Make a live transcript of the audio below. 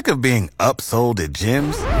of being upsold at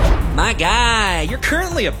gyms? My guy, you're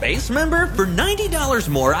currently a base member? For $90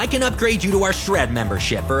 more, I can upgrade you to our Shred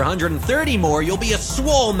membership. For $130 more, you'll be a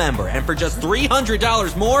Swole member. And for just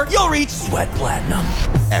 $300 more, you'll reach Sweat Platinum.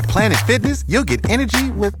 At Planet Fitness, you'll get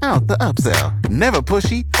energy without the upsell. Never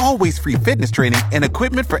pushy, always free fitness training and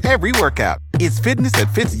equipment for every workout. It's fitness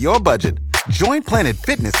that fits your budget. Join Planet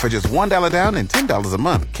Fitness for just $1 down and $10 a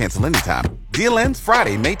month. Cancel anytime. Deal ends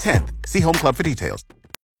Friday, May 10th. See Home Club for details.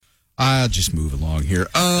 I'll just move along here.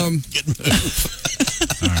 All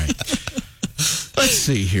right. Let's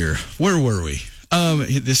see here. Where were we?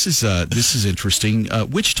 This is interesting.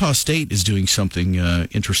 Wichita State is doing something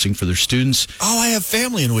interesting for their students. Oh, I have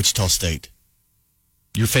family in Wichita State.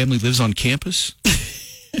 Your family lives on campus?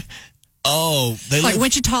 Oh, they like live,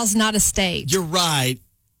 Wichita's not a state. You're right.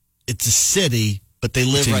 It's a city, but they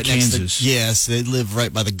live in right Kansas. next to. Yes, they live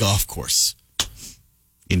right by the golf course.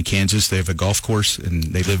 In Kansas, they have a golf course, and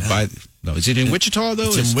they live by. No, is it in Wichita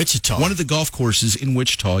though? It's in Wichita. One of the golf courses in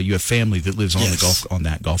Wichita. You have family that lives on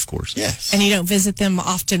that golf course. Yes, and you don't visit them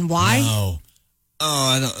often. Why? No. Oh,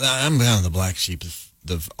 I don't. I'm kind of the black sheep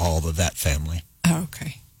of all of that family. Oh,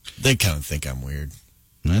 okay. They kind of think I'm weird.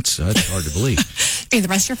 That's hard to believe. The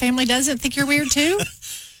rest of your family doesn't think you're weird too?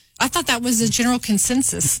 I thought that was a general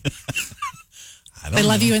consensus. They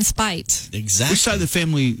love you in spite. Exactly. Which side of the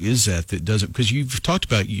family is that doesn't? Because you've talked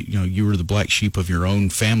about you were the black sheep of your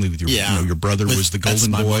own family with your your brother was the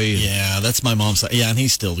golden boy. That's my mom's side. Yeah, and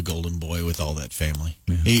he's still the golden boy with all that family.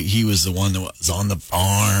 Yeah. He was the one that was on the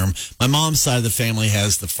farm. My mom's side of the family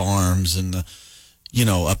has the farms and the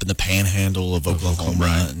up in the panhandle of Oklahoma,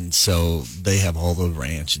 right. And so they have all the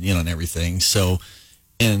ranch and and everything. So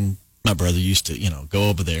and my brother used to, go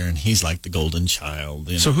over there, and he's like the golden child.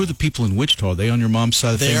 So who are the people in Wichita? Are they on your mom's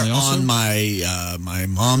side of the family also? They're on my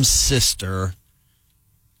mom's sister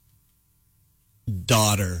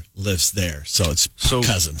daughter lives there, so it's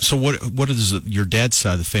cousin. So what does your dad's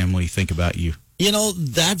side of the family think about you?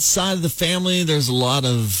 That side of the family, there's a lot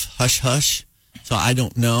of hush-hush, so I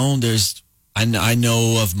don't know. I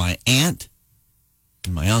know of my aunt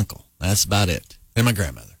and my uncle. That's about it. And my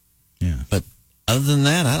grandmother. Yeah. But other than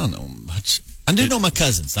that, I don't know much. I do know my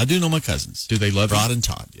cousins. Do they love Rod you? and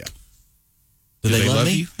Todd, yeah. Do they love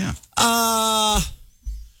me? You? Yeah. I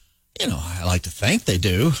like to think they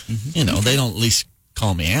do. Mm-hmm. They don't at least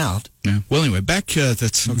call me out. Yeah. Well, anyway, back,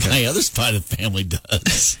 that's okay. My other side of the family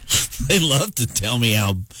does. They love to tell me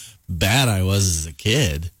how bad I was as a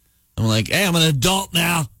kid. I'm like, hey, I'm an adult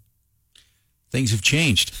now. Things have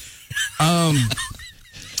changed.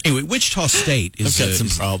 Anyway, Wichita State is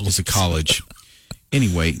a college.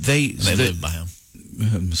 Anyway, they live by them.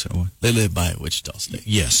 They live by Wichita State.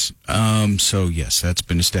 Yes. Yes, that's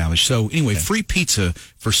been established. So anyway, free pizza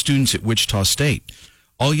for students at Wichita State.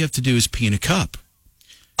 All you have to do is pee in a cup.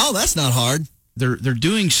 Oh, that's not hard. They're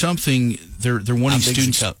doing something. They're wanting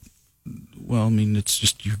students. Cup? Well, I mean, it's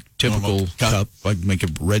just your typical cup. I'd make a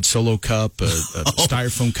red Solo cup, a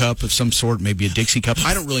styrofoam cup of some sort, maybe a Dixie cup.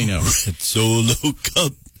 I don't really know. Red Solo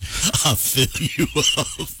cup. I'll fill you up.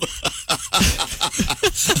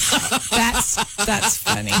 That's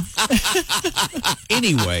funny.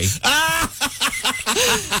 Anyway,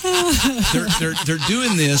 they're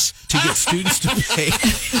doing this to get students to pay.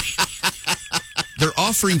 They're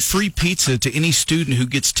offering free pizza to any student who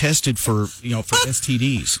gets tested for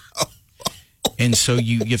STDs. And so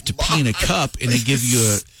you have to pee in a cup, and they give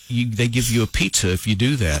you a pizza if you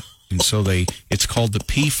do that. And so it's called the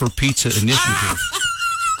Pee for Pizza Initiative.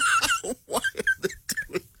 Why are they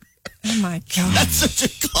doing that? Oh my God. That's such a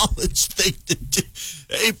college thing to do.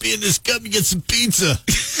 Hey, pee in this cup and get some pizza.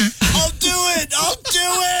 I'll do it.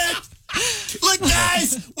 Look,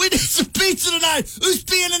 guys, we need some pizza tonight. Who's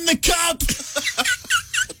peeing in the cup?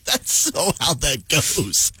 That's so how that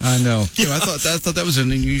goes. I know. I thought that was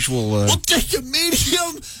an unusual. We'll take a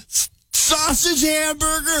medium sausage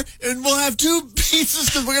hamburger, and we'll have 2 pizzas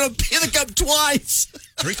because we're going to pee in the cup twice.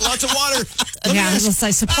 Drink lots of water. Yeah, I was going to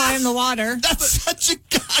say, supply them the water. That's such a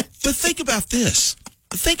guy. But think about this.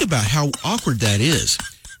 Think about how awkward that is.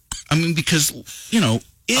 I mean, because, if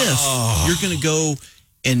you're going to go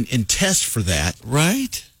and test for that,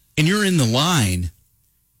 right? And you're in the line,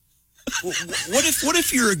 what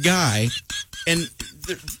if you're a guy and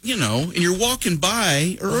and you're walking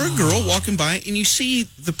by, or a girl walking by, and you see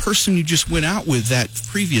the person you just went out with that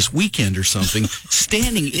previous weekend or something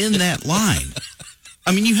standing in that line?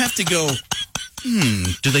 I mean, you have to go,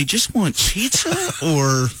 do they just want pizza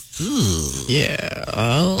or... Yeah.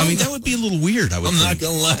 I mean, that would be a little weird, I'm not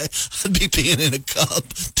going to lie. I'd be peeing in a cup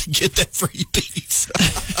to get that free pizza.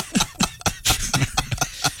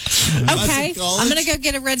 Okay. I'm going to go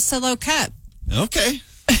get a red Solo cup. Okay.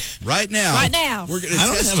 right now. Right now. We're going to I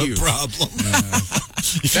don't test have you. a problem.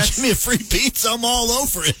 If you give me a free pizza, I'm all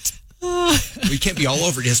over it. We can't be all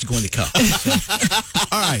over it. It has to go in the cup.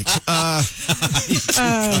 All right.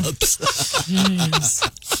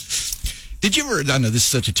 Did you ever, I know this is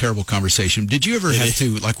such a terrible conversation. Did you ever have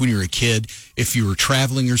to, like when you were a kid, if you were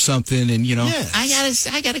traveling or something and, you know, Yes.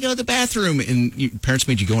 I gotta go to the bathroom and your parents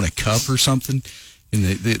made you go in a cup or something?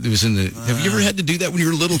 It was in the, have you ever had to do that when you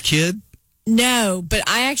were a little kid? No, but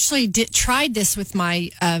I actually tried this with my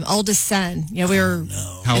oldest son. You know, we were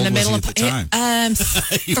How in the old was middle he of at the time?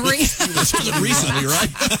 3. Recently, right?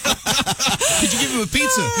 Did you give him a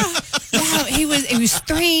pizza? No, he was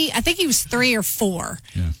 3. I think he was 3 or 4.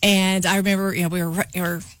 Yeah. And I remember, you know, we were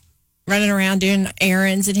running around doing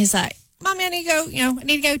errands, and he's like, "Mommy, I need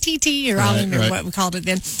to go TT," or I don't remember what we called it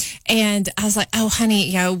then. And I was like, "Oh, honey,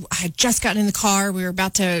 you know, I had just gotten in the car. We were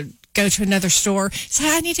about to go to another store." So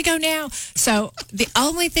I need to go now. So the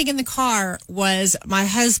only thing in the car was my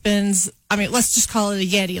husband's, I mean, let's just call it a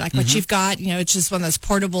Yeti, like what you've got. You know, it's just one of those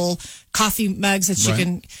portable coffee mugs that you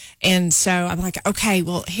can. And so I'm like, "Okay,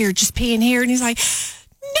 well, here, just pee in here." And he's like,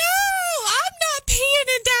 "No, I'm not peeing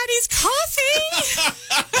in Daddy's coffee."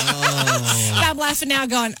 And I'm laughing now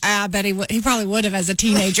going, I bet he probably would have as a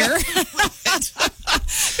teenager.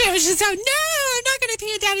 But it was just so, no, I'm not going to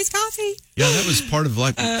pee in Daddy's coffee. Yeah, that was part of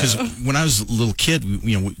like, because when I was a little kid,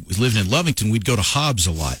 we lived in Lovington, we'd go to Hobbs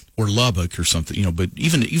a lot, or Lubbock or something, you know, but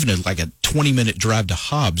even like a 20-minute drive to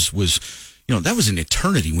Hobbs was, you know, that was an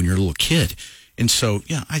eternity when you're a little kid. And so,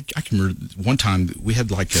 yeah, I can remember one time we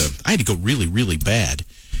had I had to go really, really bad.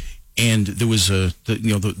 And there was the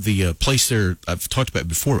place there I've talked about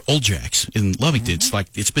before, Old Jack's in Lovington. It's like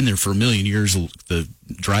it's been there for a million years. The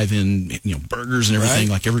drive-in, you know, burgers and everything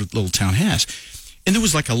like every little town has. And there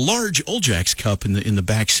was like a large Old Jack's cup in the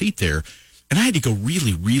back seat there, and I had to go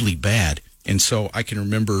really, really bad. And so I can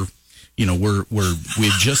remember, you know, where we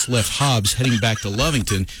had just left Hobbs heading back to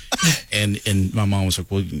Lovington, and my mom was like,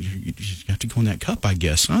 "Well, you have to go in that cup, I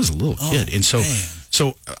guess." And I was a little kid, and so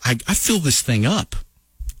I filled this thing up.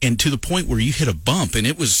 And to the point where you hit a bump, and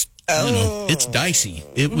it was, you know, it's dicey.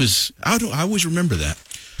 It was, I always remember that.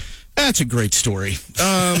 That's a great story.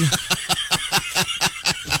 That's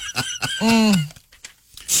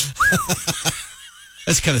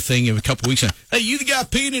the kind of thing of a couple weeks ago. "Hey, you the guy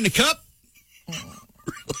peeing in a cup?"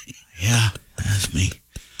 Really? Yeah, that's me.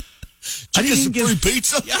 Did you get some free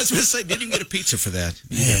pizza? Yeah, I was going to say, didn't even get a pizza for that.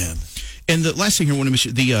 Man. And the last thing I want to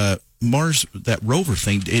mention, the Mars, that rover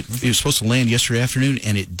thing, it was supposed to land yesterday afternoon,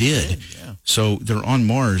 and it did. Yeah. So they're on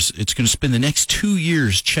Mars. It's going to spend the next 2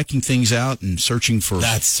 years checking things out and searching for,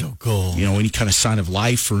 That's so cool. you know, any kind of sign of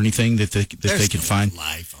life or anything that they can find.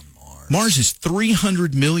 Life on Mars. Mars is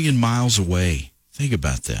 300 million miles away. Think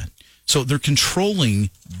about that. So they're controlling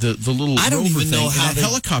the little I don't rover even thing, know how and that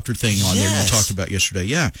helicopter thing on there we talked about yesterday.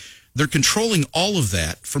 Yeah. They're controlling all of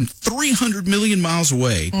that from 300 million miles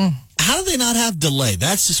away. How do they not have delay?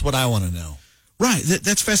 That's just what I want to know. Right.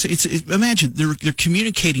 That's fascinating. Imagine they're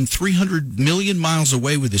communicating 300 million miles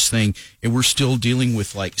away with this thing, and we're still dealing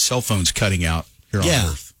with like cell phones cutting out here on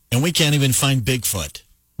Earth. And we can't even find Bigfoot.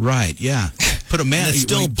 Right. Yeah. Put a man. It's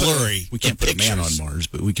still blurry. We can't put a man on Mars,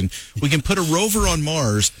 but we can put a rover on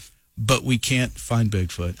Mars, but we can't find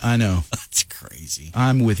Bigfoot. I know. That's crazy.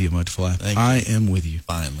 I'm with you, Mudflap. I am with you.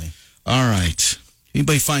 Finally. All right.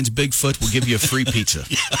 Anybody finds Bigfoot, we'll give you a free pizza.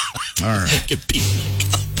 All right.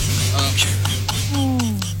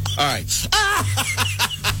 All right.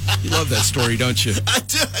 You love that story, don't you? I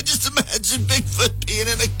do. I just imagine Bigfoot peeing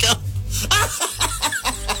in a cup.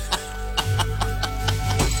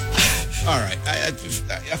 All right.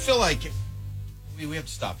 I feel like we have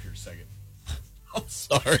to stop here a second. I'm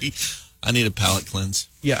sorry. I need a palate cleanse.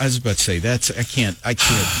 Yeah, I was about to say I can't.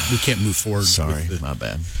 We can't move forward. Sorry, my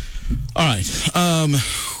bad. All right.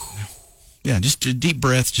 Yeah, just a deep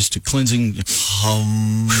breath, just a cleansing. All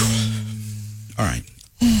right.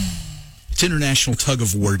 It's International Tug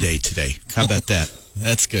of War Day today. How about that?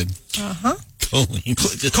 That's good. Uh-huh.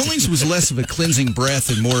 Colleen's was less of a cleansing breath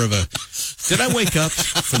and more of a, did I wake up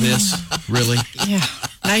for this? Really? Yeah.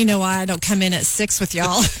 Now you know why I don't come in at 6 with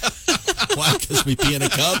y'all. Why? Because we pee in a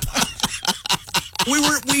cup?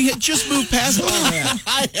 We had just moved past all that.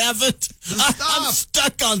 I haven't. I'm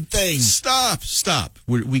stuck on things. Stop.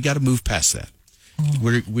 We got to move past that.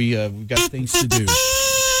 We've got things to do.